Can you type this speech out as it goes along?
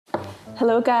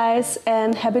Hello guys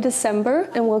and happy December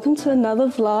and welcome to another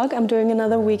vlog. I'm doing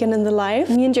another weekend in the life.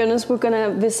 Me and Jonas were gonna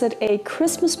visit a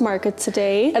Christmas market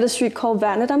today at a street called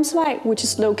Værnedamsvej, which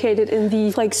is located in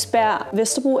the Frederiksberg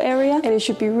Vesterbro area, and it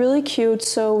should be really cute,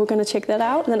 so we're gonna check that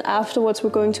out. And then afterwards we're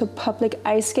going to a public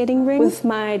ice skating ring with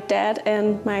my dad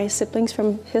and my siblings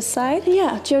from his side. And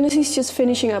yeah, Jonas is just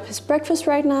finishing up his breakfast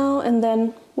right now and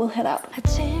then we'll head out.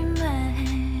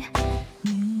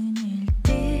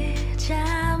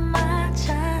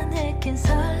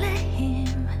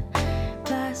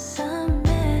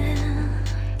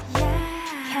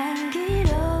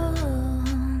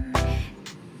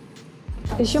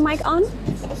 Is your mic on?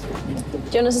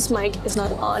 Jonas's mic is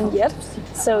not on yet,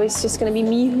 so it's just gonna be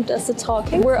me who does the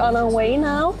talking. We're on our way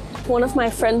now. One of my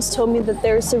friends told me that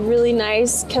there's a really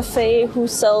nice cafe who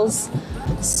sells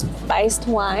spiced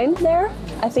wine there.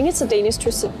 I think it's a Danish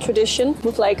tradition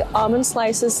with like almond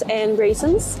slices and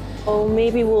raisins. Or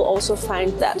maybe we'll also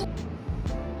find that.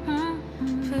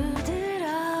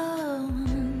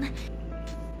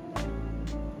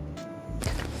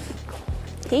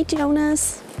 Hey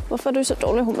Jonas. Hvorfor er du så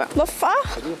dårlig humør? Hvorfor?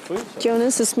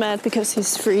 Jonas is mad because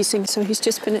he's freezing, so he's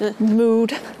just been in a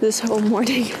mood this whole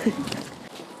morning.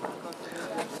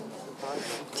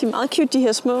 De er meget cute, de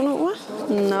her små nu.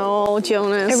 No,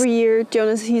 Jonas. Every year,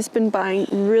 Jonas, he's been buying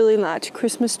really large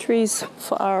Christmas trees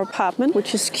for our apartment,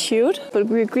 which is cute. But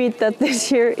we agreed that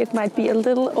this year it might be a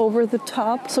little over the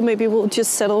top, so maybe we'll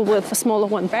just settle with a smaller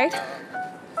one, right?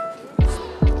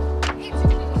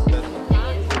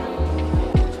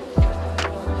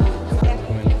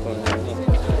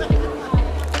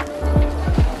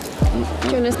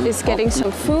 Jonas is getting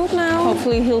some food now.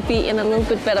 Hopefully he'll be in a little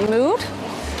bit better mood.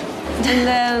 And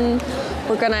then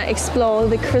we're gonna explore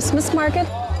the Christmas market.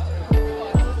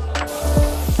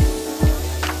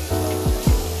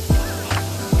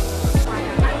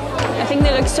 I think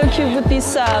they look so cute with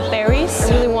these berries.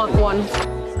 I really want one.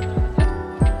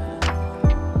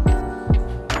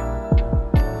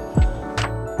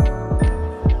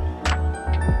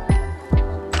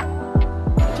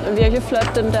 Den er virkelig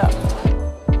flot, den der.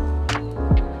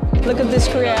 Look at this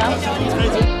giraffe.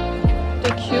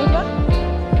 Det er cute, hva'?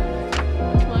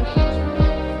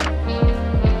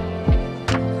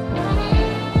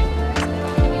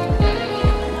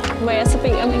 Må jeg så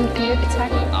bede om en lille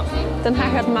tak? Den har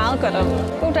jeg hørt meget godt om.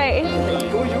 God dag.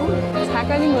 God jul. Tak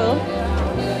og lige måde.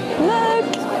 Look!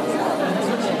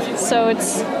 So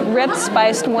it's red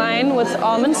spiced wine with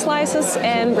almond slices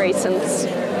and raisins.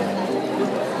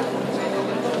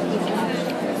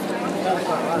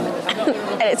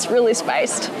 And it's really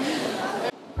spiced.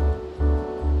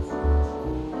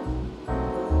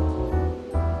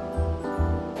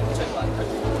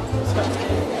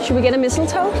 Should we get a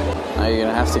mistletoe? No, you're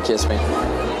gonna have to kiss me.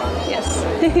 Yes.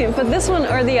 But this one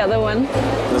or the other one?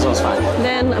 This one's fine.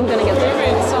 Then I'm gonna get the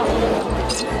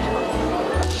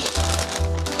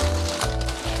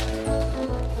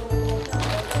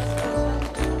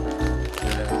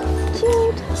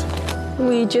Cute.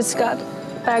 We just got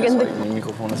back in the...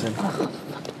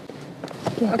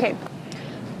 Okay,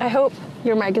 I hope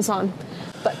your mic is on,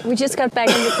 but we just got back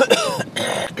in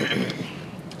the...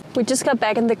 We just got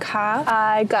back in the car.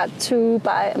 I got to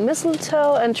buy a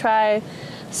mistletoe and try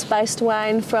spiced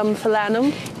wine from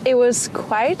Værnedam. It was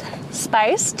quite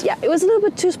spiced. Yeah, it was a little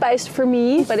bit too spiced for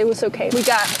me, but it was okay. We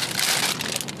got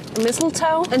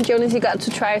mistletoe and Jonas, he got to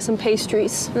try some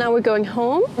pastries. Now we're going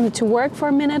home. We need to work for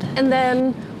a minute and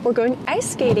then we're going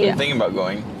ice skating. I'm thinking about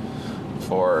going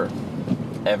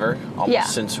forever,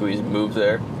 almost since we moved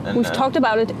there. And, we've talked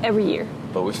about it every year.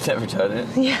 But we've never done it,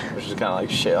 yeah. Which is kind of like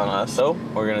shit on us. So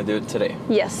we're gonna do it today.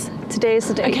 Yes, today is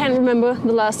the day. I can't remember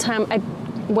the last time I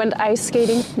went ice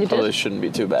skating. You did? Probably shouldn't be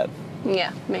too bad.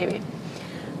 Yeah, maybe.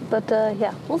 But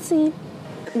yeah, we'll see.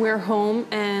 We're home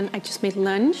and I just made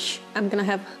lunch. I'm gonna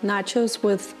have nachos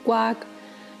with guac,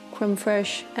 creme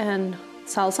fraiche, and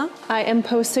salsa. I am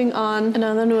posting on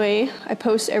another way. I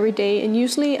post every day and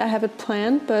usually I have it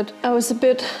planned, but I was a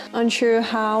bit unsure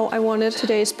how I wanted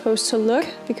today's post to look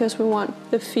because we want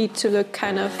the feed to look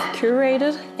kind of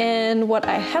curated, and what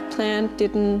I had planned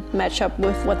didn't match up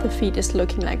with what the feed is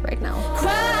looking like right now.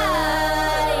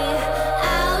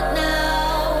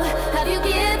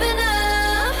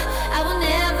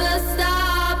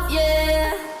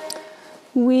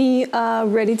 We are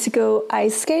ready to go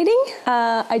ice skating.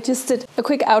 I just did a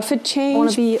quick outfit change. I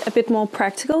want to be a bit more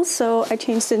practical, so I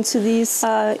changed into these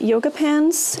yoga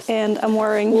pants and I'm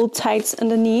wearing wool tights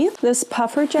underneath, this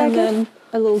puffer jacket, and then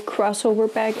a little crossover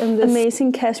bag and this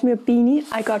amazing cashmere beanie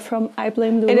I got from I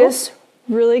Blame Lulu. It is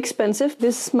really expensive.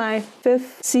 This is my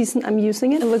 5th season I'm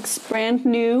using it. It looks brand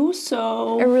new,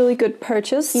 so a really good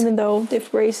purchase, even though they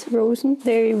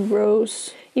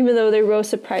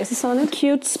rose the prices on it.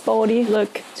 Cute, sporty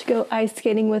look to go ice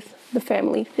skating with the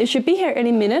family. They should be here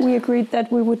any minute. We agreed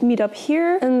that we would meet up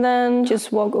here and then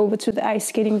just walk over to the ice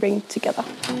skating rink together.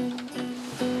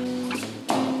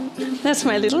 That's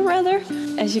my little brother,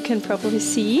 as you can probably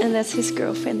see, and that's his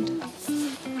girlfriend.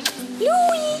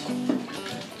 Louis!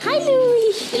 Hej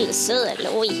Louis! Lille søde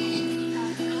Louis.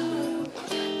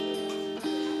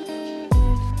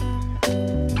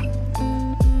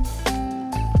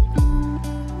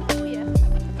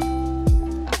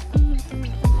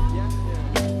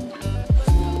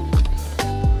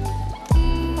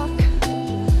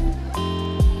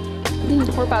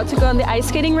 We're about to go on the ice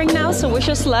skating rink now, so wish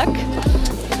us luck.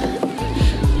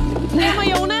 Hey, my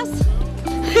Jonas!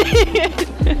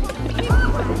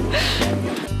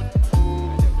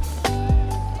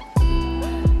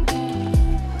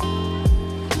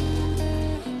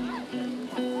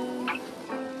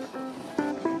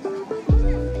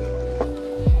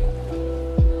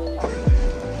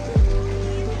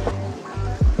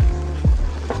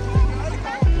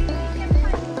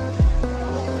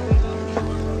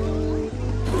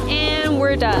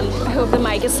 We're done. I hope the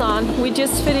mic is on. We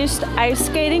just finished ice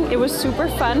skating. It was super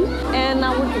fun. And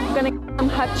now we're gonna get some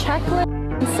hot chocolate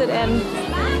and sit and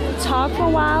talk for a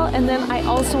while. And then I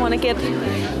also want to get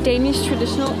Danish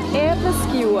traditional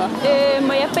æbleskiver.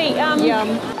 Må jeg bede om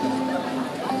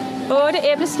 8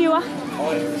 æbleskiver?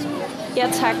 Ja,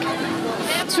 tak.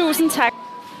 Tusind tak.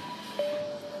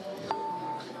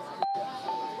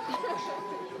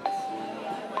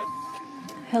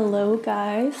 Hello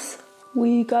guys.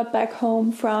 We got back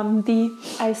home from the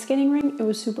ice skating rink. It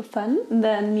was super fun. And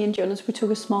then me and Jonas, we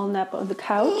took a small nap on the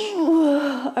couch.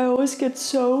 I always get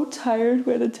so tired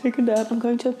when I take a nap. I'm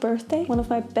going to a birthday. One of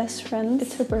my best friends.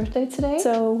 It's her birthday today.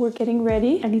 So we're getting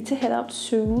ready. I need to head out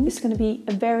soon. It's gonna be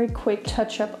a very quick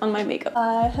touch up on my makeup.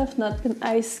 I have not been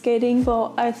ice skating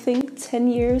for I think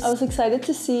 10 years. I was excited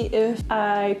to see if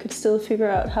I could still figure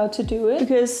out how to do it.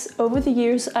 Because over the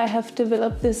years I have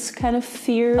developed this kind of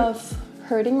fear of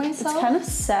hurting myself. It's kind of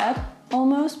sad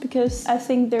almost, because I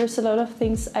think there's a lot of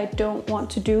things I don't want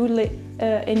to do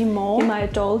anymore in my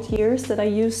adult years that I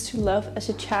used to love as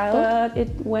a child. But it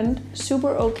went super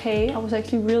okay. I was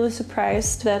actually really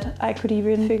surprised that I could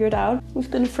even figure it out.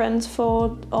 We've been friends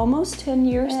for almost 10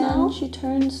 years now. She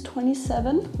turns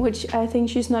 27, which I think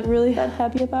she's not really that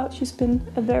happy about. She's been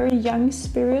a very young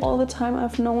spirit all the time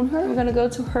I've known her. We're gonna go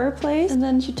to her place, and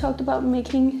then she talked about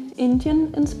making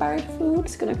Indian inspired food.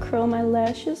 It's gonna curl my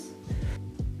lashes.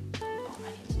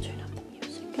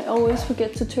 I always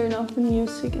forget to turn off the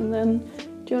music, and then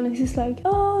Jonas is like,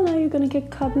 oh, now you're gonna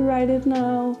get copyrighted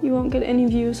now. You won't get any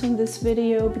views on this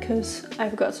video because I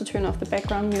forgot to turn off the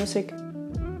background music.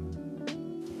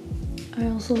 I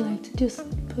also like to just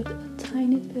put a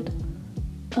tiny bit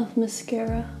of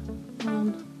mascara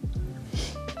on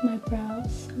my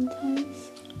brows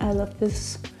sometimes. I love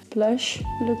this blush.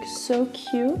 It looks so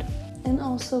cute and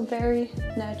also very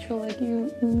natural. Like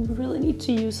you really need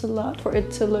to use a lot for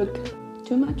it to look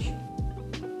too much.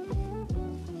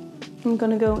 I'm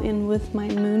gonna go in with my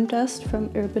moon dust from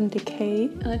Urban Decay.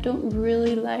 And I don't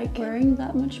really like wearing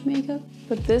that much makeup,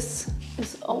 but this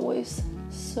is always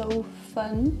so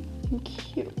fun and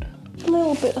cute. A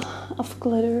little bit of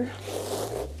glitter.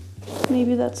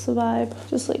 Maybe that's the vibe.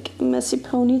 Just like a messy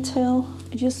ponytail.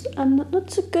 I'm not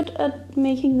so good at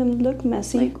making them look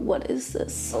messy. Like, what is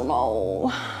this? Oh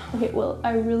no. Okay, well,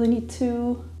 I really need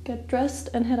to get dressed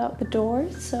and head out the door,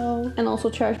 and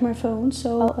also charge my phone,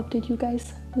 so I'll update you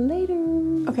guys later.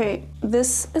 Okay,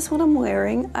 this is what I'm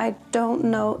wearing. I don't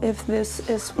know if this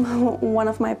is one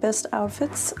of my best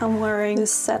outfits. I'm wearing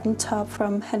this satin top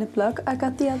from Værnedamsvej I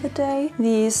got the other day.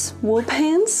 These wool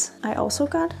pants I also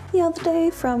got the other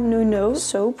day from No.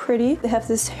 So pretty. They have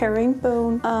this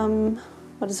herringbone,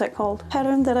 what is that called?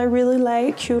 Pattern that I really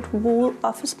like. Cute wool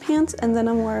office pants, and then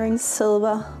I'm wearing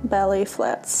silver ballet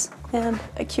flats and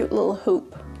a cute little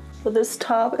hoop. But this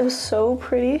top is so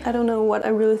pretty. I don't know what I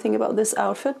really think about this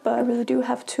outfit, but I really do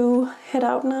have to head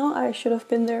out now. I should have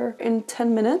been there in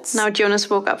 10 minutes. Now Jonas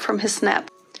woke up from his nap,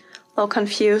 all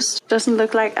confused. Doesn't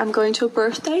look like I'm going to a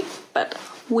birthday, but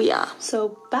we are.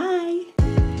 So bye.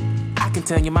 I can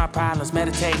tell you my problems,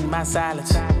 meditating my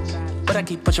silence. But I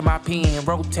keep pushing my pen,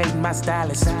 rotating my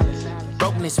stylus.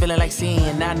 Brokenness feeling like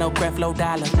sin, now no Creflo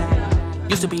Dollar.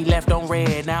 Used to be left on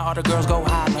red, now all the girls go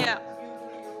holler. Yeah.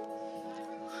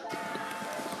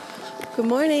 Good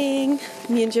morning.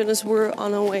 Me and Jonas were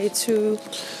on our way to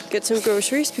get some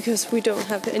groceries because we don't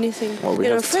have anything Well, we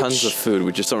in our have fridge. tons of food.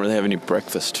 We just don't really have any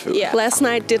breakfast food. Yeah. Last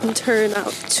night didn't turn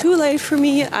out too late for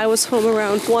me. I was home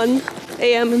around 1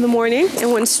 a.m. in the morning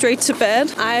and went straight to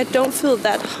bed. I don't feel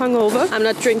that hungover. I'm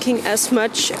not drinking as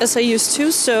much as I used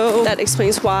to, so that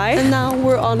explains why. And now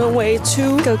we're on our way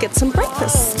to go get some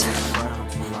breakfast.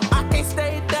 I can't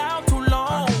stay down too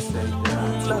long.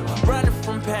 Running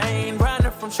from pain,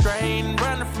 running from strain,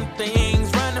 running from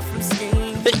things, running from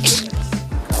schemes.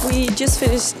 We just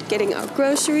finished getting our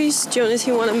groceries. Jonas,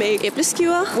 he want to make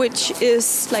æbleskiver, which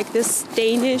is like this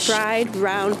Danish fried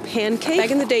round pancake.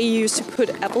 Back in the day, you used to put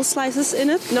apple slices in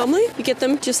it. Normally, you get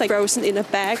them just like frozen in a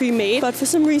bag, pre-made. But for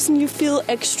some reason, you feel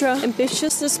extra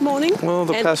ambitious this morning. Well,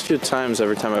 the past few times,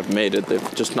 every time I've made it,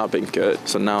 they've just not been good.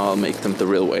 So now I'll make them the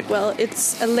real way. Well,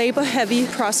 it's a labor-heavy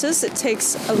process. It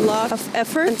takes a lot of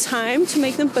effort and time to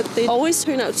make them, but they always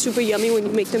turn out super yummy when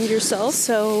you make them yourself.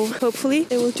 So hopefully,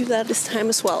 they will do that this time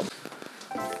as well.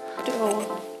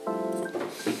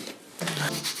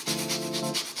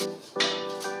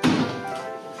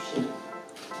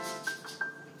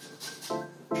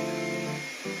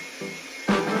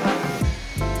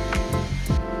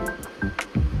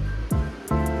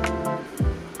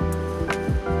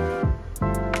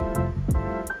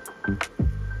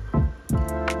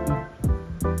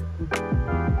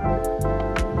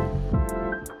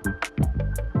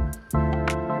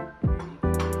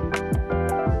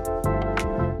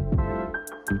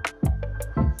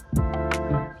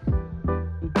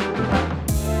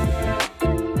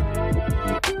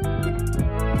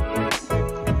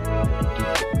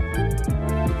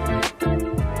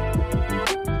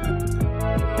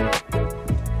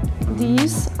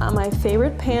 These are my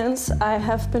favorite pants. I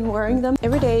have been wearing them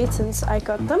every day since I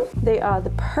got them. They are the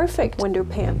perfect winter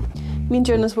pant. Me and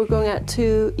Jonas were going out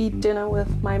to eat dinner with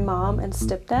my mom and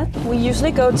stepdad. We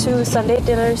usually go to Sunday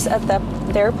dinners at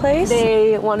their place.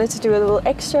 They wanted to do a little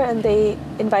extra and they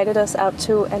invited us out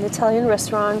to an Italian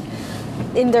restaurant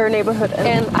in their neighborhood.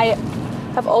 And I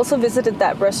have also visited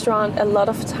that restaurant a lot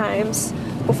of times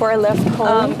before I left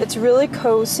home. It's really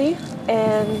cozy.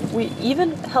 And we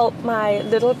even helped my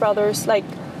little brother's like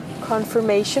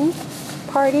confirmation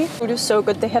party. Food is so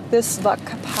good. They have this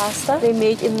vodka pasta they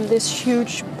make in this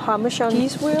huge Parmesan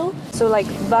cheese wheel. So like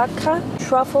vodka,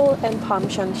 truffle, and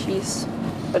Parmesan cheese.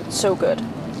 But it's so good.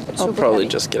 It's I'll super probably heavy.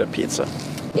 just get a pizza.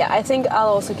 Yeah, I think I'll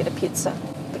also get a pizza.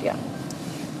 But yeah.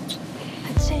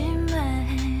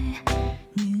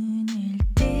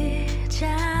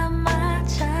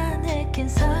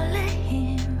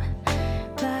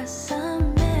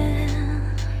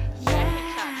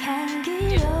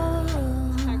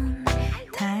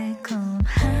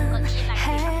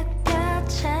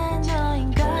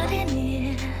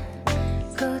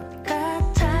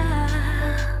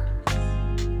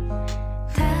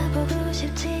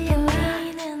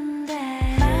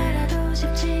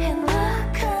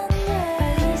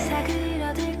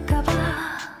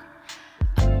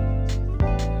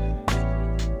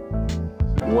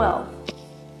 Well,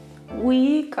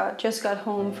 we just got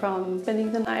home from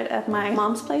spending the night at my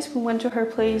mom's place. We went to her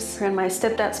place and my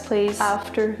stepdad's place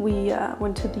after we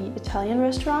went to the Italian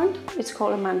restaurant. It's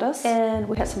called Amanda's. And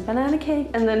we had some banana cake.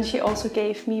 And then she also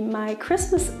gave me my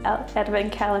Christmas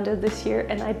advent calendar this year.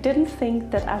 And I didn't think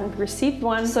that I would receive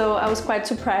one. So I was quite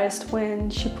surprised when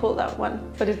she pulled out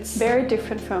one. But it's very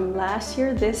different from last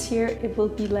year. This year it will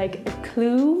be like a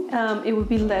clue. It will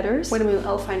be letters. Wait a minute,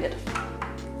 I'll find it.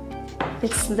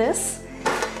 It's this.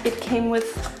 It came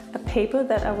with a paper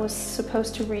that I was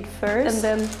supposed to read first, and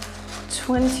then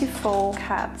 24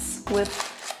 cards with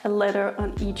a letter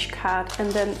on each card,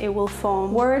 and then it will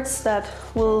form words that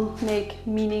will make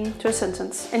meaning to a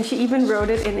sentence. And she even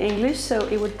wrote it in English, so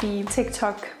it would be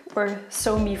TikTok or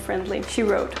so me friendly. She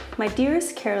wrote, "My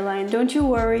dearest Caroline, don't you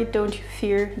worry, don't you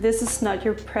fear. This is not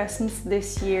your presence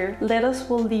this year. Letters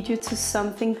will lead you to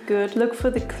something good. Look for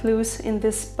the clues in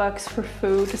this box for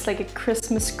food." It's like a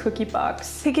Christmas cookie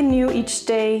box. Pick a new each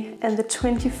day, and the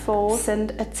 24th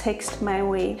send a text my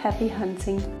way. Happy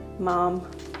hunting, Mom.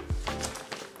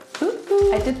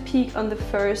 I did peek on the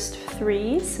first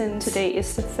 3 since today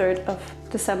is the 3rd of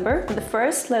December. The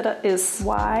first letter is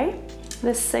Y.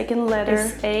 The second letter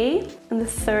is A, and the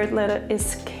third letter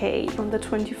is K. On the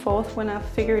 24th, when I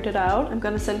figured it out, I'm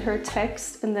gonna send her a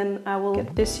text, and then I will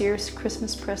get this year's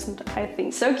Christmas present, I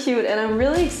think. So cute, and I'm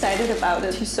really excited about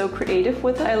it. She's so creative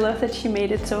with it. I love that she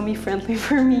made it so me-friendly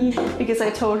for me, because I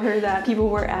told her that people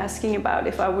were asking about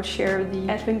if I would share the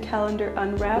advent calendar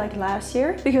unwrapped like last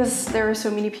year, because there are so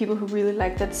many people who really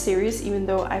like that series, even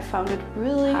though I found it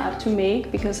really hard to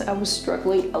make, because I was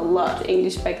struggling a lot with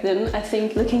English back then. I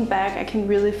think looking back, I can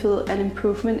really feel an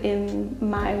improvement in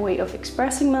my way of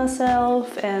expressing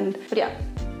myself. But yeah,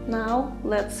 now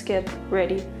let's get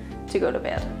ready to go to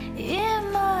bed.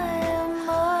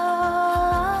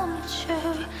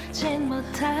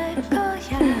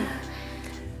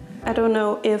 I don't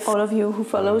know if all of you who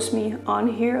follows me on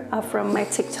here are from my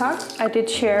TikTok. I did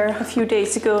share a few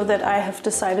days ago that I have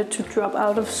decided to drop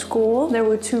out of school. There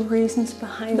were two reasons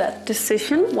behind that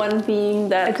decision. One being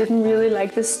that I didn't really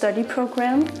like this study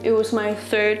program. It was my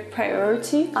third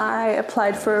priority. I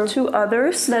applied for 2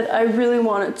 others that I really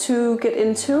wanted to get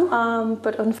into,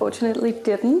 but unfortunately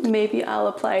didn't. Maybe I'll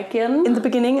apply again. In the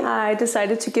beginning, I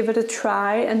decided to give it a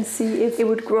try and see if it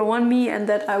would grow on me and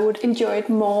that I would enjoy it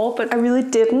more, but I really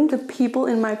didn't. The people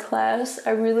in my class, I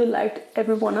really liked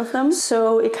every one of them.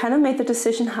 So it kind of made the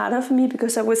decision harder for me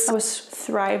because I was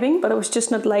thriving, but I was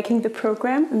just not liking the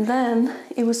program. And then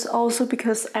it was also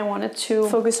because I wanted to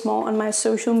focus more on my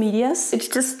social medias. It's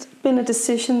just been a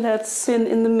decision that's been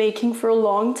in the making for a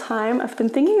long time. I've been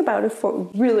thinking about it for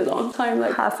a really long time,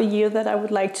 like half a year, that I would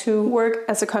like to work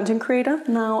as a content creator.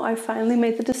 Now I finally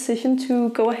made the decision to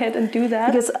go ahead and do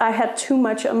that because I had too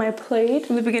much on my plate.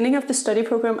 In the beginning of the study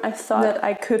program, I thought that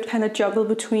I could kind of juggle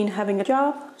between having a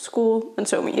job, school, and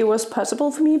so on. It was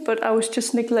possible for me, but I was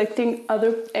just neglecting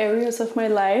other areas of my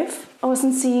life. I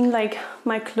wasn't seeing like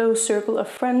my close circle of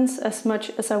friends as much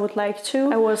as I would like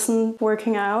to. I wasn't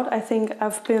working out. I think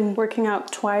I've been working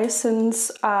out twice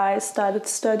since I started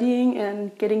studying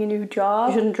and getting a new job.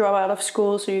 You shouldn't drop out of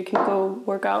school so you can go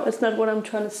work out. It's not what I'm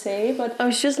trying to say, but I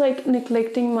was just like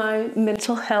neglecting my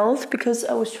mental health because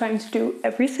I was trying to do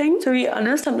everything. To be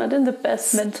honest, I'm not in the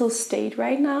best mental state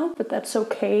right now, but that's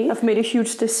okay. I've made a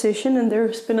huge decision and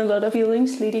there's been a lot of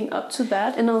feelings leading up to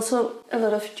that and also a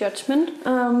lot of judgment.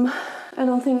 I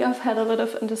don't think I've had a lot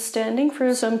of understanding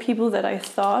for some people that I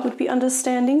thought would be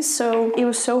understanding. So it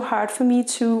was so hard for me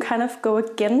to kind of go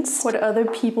against what other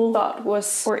people thought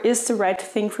was or is the right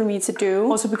thing for me to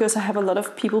do. Also because I have a lot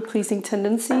of people-pleasing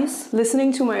tendencies.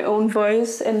 Listening to my own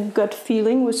voice and gut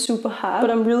feeling was super hard.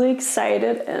 But I'm really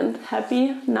excited and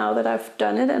happy now that I've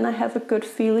done it and I have a good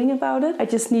feeling about it. I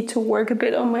just need to work a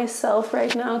bit on myself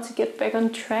right now to get back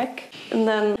on track. And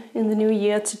then in the new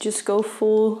year to just go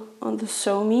full on the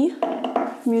SoMe.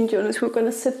 Me and Jonas, we're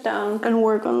gonna sit down and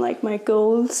work on like my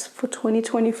goals for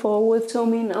 2024 with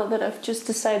SoMe now that I've just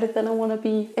decided that I want to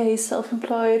be a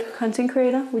self-employed content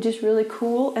creator, which is really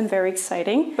cool and very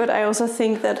exciting. But I also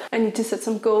think that I need to set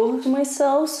some goals for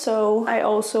myself, so I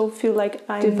also feel like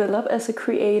I develop as a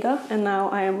creator and now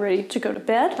I am ready to go to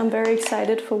bed. I'm very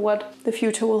excited for what the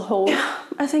future will hold.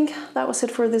 I think that was it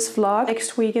for this vlog.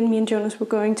 Next weekend, me and Jonas were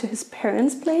going to his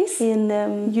parents' place in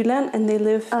Jylland, and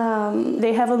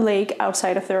they have a lake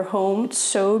outside of their home. It's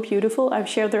so beautiful. I've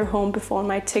shared their home before on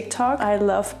my TikTok. I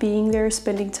love being there,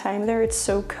 spending time there. It's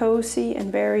so cozy and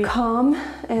very calm.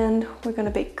 And we're gonna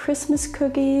bake Christmas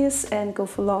cookies and go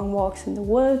for long walks in the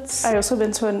woods. I also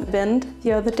went to an event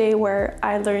the other day where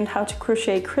I learned how to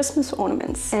crochet Christmas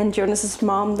ornaments. And Jonas's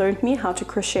mom learned me how to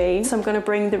crochet. So I'm gonna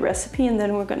bring the recipe and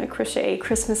then we're gonna crochet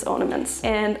Christmas ornaments.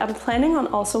 And I'm planning on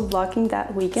also vlogging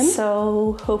that weekend.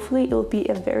 So hopefully it'll be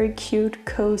a very cute,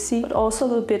 cozy, but also a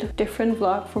little bit different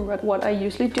vlog from what I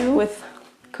usually do with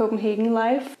Copenhagen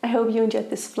life. I hope you enjoyed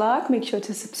this vlog. Make sure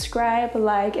to subscribe,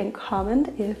 like, and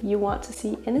comment if you want to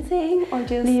see anything or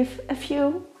just leave a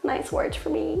few nice words for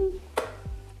me.